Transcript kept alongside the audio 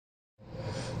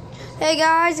Hey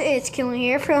guys, it's Killen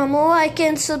here from Like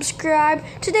and Subscribe.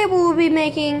 Today we will be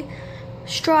making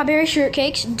strawberry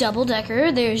shortcakes, double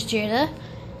decker. There's Jada,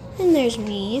 and there's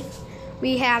me.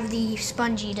 We have the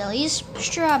spongy delis,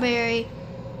 strawberry,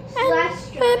 and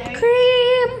whipped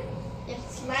cream.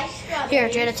 It's my strawberry. Here,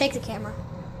 Jada, take the camera.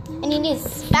 And you need a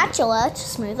spatula to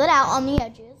smooth it out on the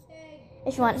edges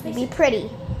if you want it to be pretty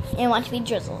and want it to be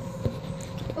drizzled.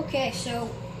 Okay, so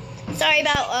Sorry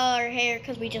about our hair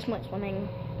because we just went swimming.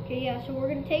 so we're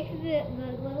gonna take the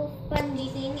little spongy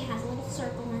thing. It has a little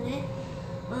circle in it.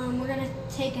 We're gonna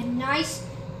take a nice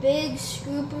big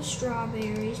scoop of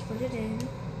strawberries, put it in.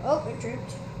 Oh, it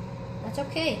dripped. That's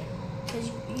okay, because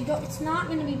you don't. It's not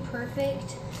gonna be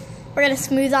perfect. We're going to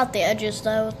smooth out the edges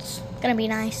though. It's going to be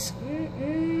nice. I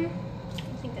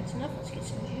think that's enough. Let's get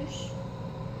some juice.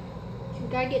 So we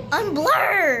gotta get.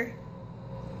 Unblur!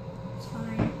 It's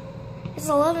fine. It's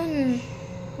 11.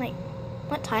 Like,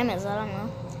 what time is it? I don't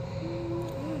know.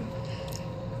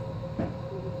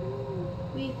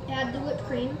 We add the whipped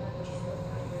cream,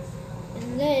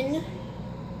 and then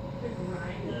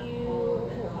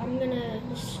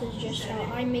this is just how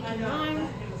I'm making mine.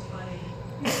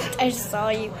 I just saw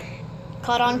you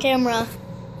caught on camera.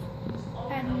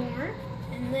 Add more,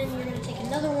 and then you're gonna take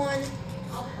another one,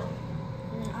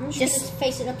 and then I'm just gonna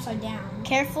face it upside down.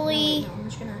 Carefully No, I'm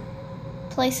just gonna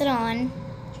place it on,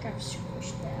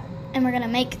 squish that. and we're going to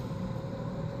make...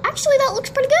 Actually, that looks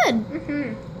pretty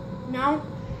good. Now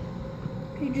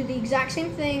you do the exact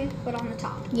same thing, but on the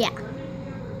top. Yeah.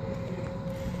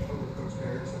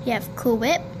 You have Cool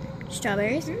Whip,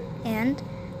 strawberries, and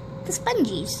the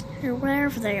spongies, or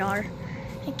whatever they are.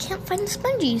 I can't find the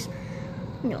spongies.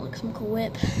 I'm gonna look some Cool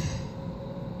Whip.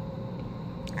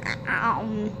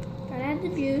 Gotta add the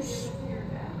juice.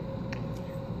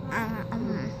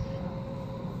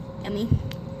 Yummy.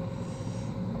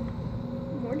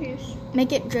 More juice.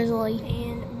 Make it drizzly.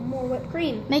 And more whipped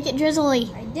cream. Make it drizzly.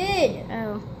 I did.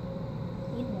 Oh.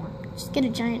 Need more. Just get a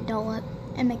giant dollop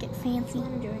and make it That's fancy. what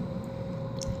I'm doing.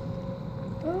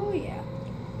 Oh yeah.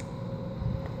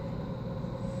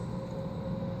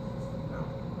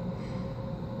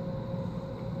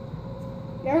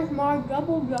 There's my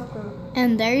double decker.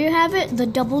 And there you have it, the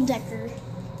double decker.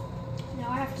 Now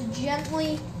I have to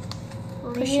gently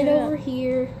Push bring it it over up.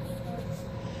 here.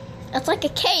 That's like a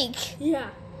cake. Yeah.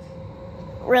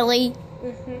 Really?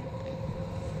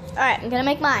 Alright, I'm gonna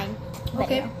make mine.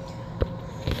 Okay.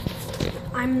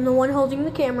 I'm the one holding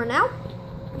the camera now.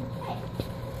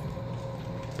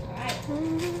 Alright,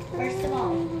 first of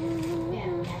all, we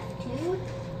have to add 2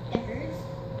 deckers.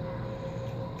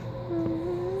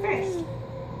 First,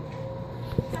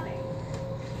 strawberry.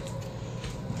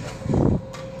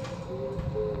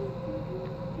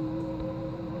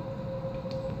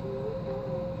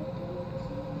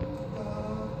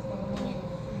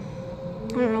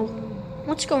 I don't know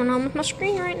what's going on with my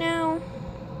screen right now.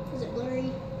 Is it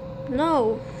blurry?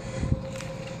 No.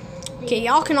 Okay,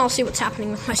 y'all can all see what's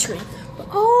happening with my screen.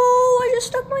 Oh, I just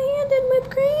stuck my hand in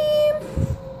whipped cream.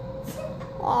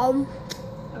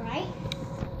 Alright.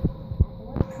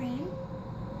 Whipped cream.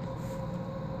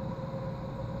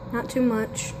 Not too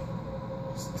much.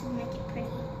 Just to make it pretty.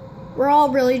 We're all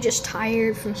really just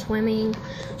tired from swimming,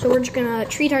 so we're just gonna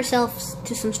treat ourselves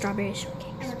to some strawberry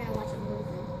shortcakes. And we're gonna watch a movie.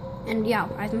 And yeah,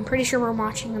 I'm pretty sure we're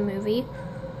watching a movie.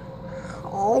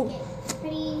 Oh, Make it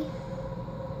pretty.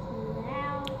 Smooth it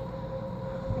out.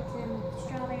 Mix it in with the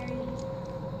strawberries.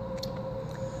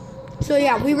 so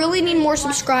yeah, we really need more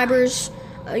subscribers.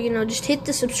 Just hit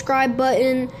the subscribe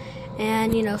button,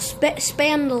 and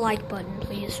spam the like button,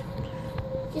 please.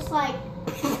 Just like...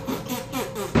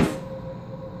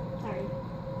 Sorry.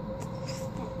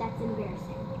 That's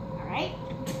embarrassing. Alright?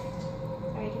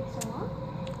 Sorry it took so long.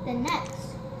 Then next,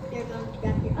 you're going to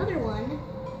grab your other one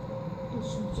and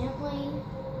just gently...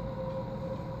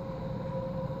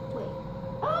 Wait.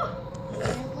 Oh!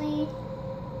 Gently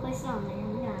place it on there.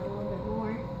 We're going to add a little bit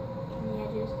more on the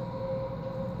edges.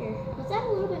 Here, let's add a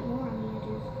little bit more on the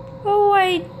edges.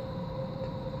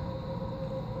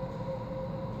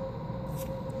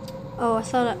 Oh, I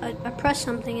thought I pressed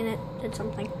something and it did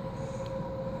something.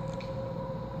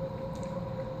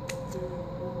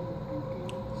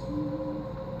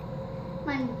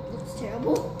 Mine looks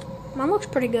terrible. Mine looks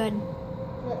pretty good.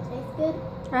 Does it taste good?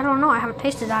 I don't know. I haven't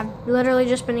tasted it. I've literally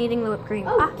just been eating the whipped cream.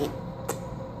 Oh. Ah.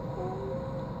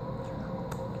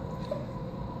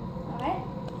 Alright.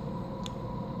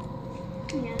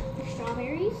 Yeah, the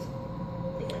strawberries.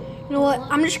 You know what?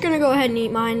 I'm just gonna go ahead and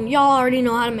eat mine. Y'all already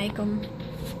know how to make them.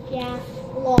 Yeah,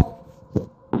 lol.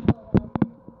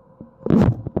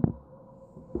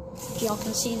 Y'all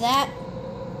can see that.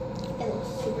 It looks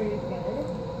super good.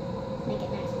 Make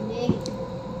it nice and big.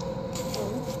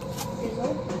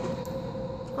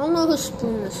 whose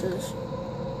spoon this is.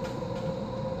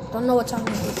 Don't know what's on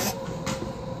the video.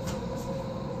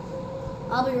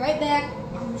 I'll be right back.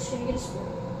 I'm just gonna get a spoon.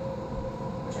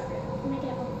 Make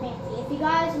it look fancy. If you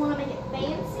guys want to make it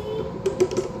fancy,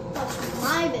 watch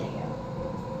my video.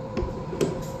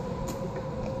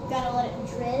 Gotta let it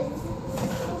drizz a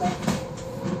little bit.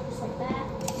 Just like that.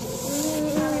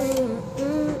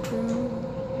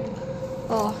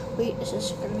 Oh, wait, this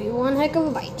is gonna be one heck of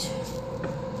a bite.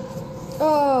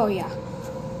 Oh, yeah. And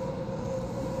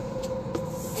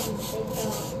big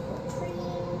cream.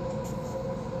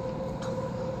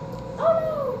 Oh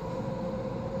no!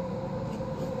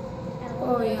 And a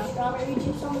little Oh, bit of yeah. strawberry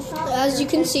juice on the top. As you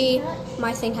can see, Touch.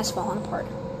 my thing has fallen apart.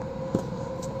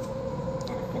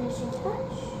 And a finishing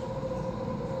touch.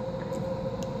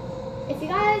 If you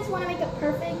guys want to make it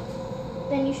perfect,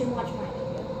 then you should watch my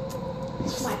video.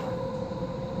 My part.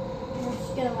 And I'm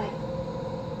just gonna like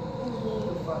lean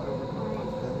on it.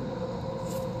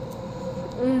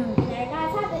 And there you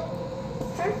guys have it.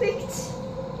 Perfect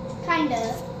kind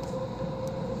of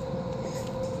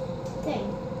thing.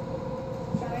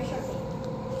 Strawberry shortcake.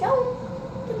 Show 'em.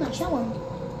 Come on, show 'em.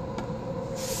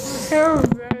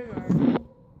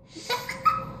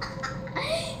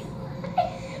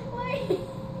 Why?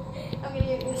 I'm gonna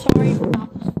get your Sorry, your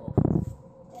mouth is full.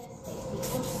 That is tasty.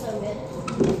 Looks so good.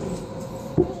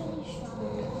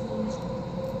 Strawberry cream.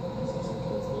 This is so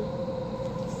tasty.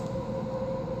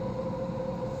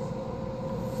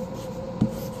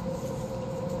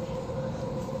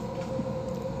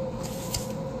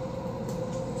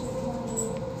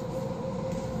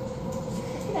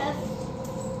 Pick it up.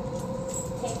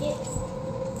 Take it.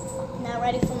 Now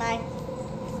ready for mine.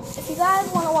 If you guys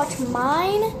want to watch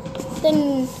mine,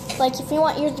 then like if you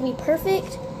want yours to be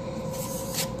perfect,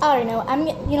 I don't know.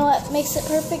 You know what makes it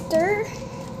perfecter?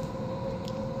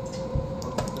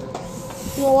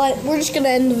 You know what? We're just gonna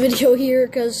end the video here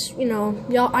because I know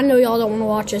y'all don't want to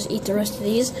watch us eat the rest of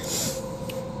these.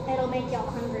 It'll make y'all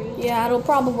hungry. Yeah, it'll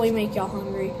probably make y'all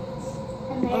hungry.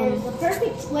 And there's the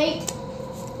perfect wait.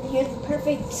 Here's the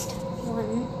perfect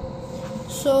one.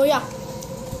 So yeah,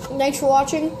 thanks for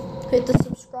watching. Hit the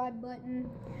subscribe button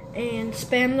and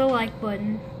spam the like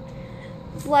button.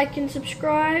 Like and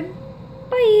subscribe.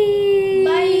 Bye.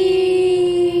 Bye.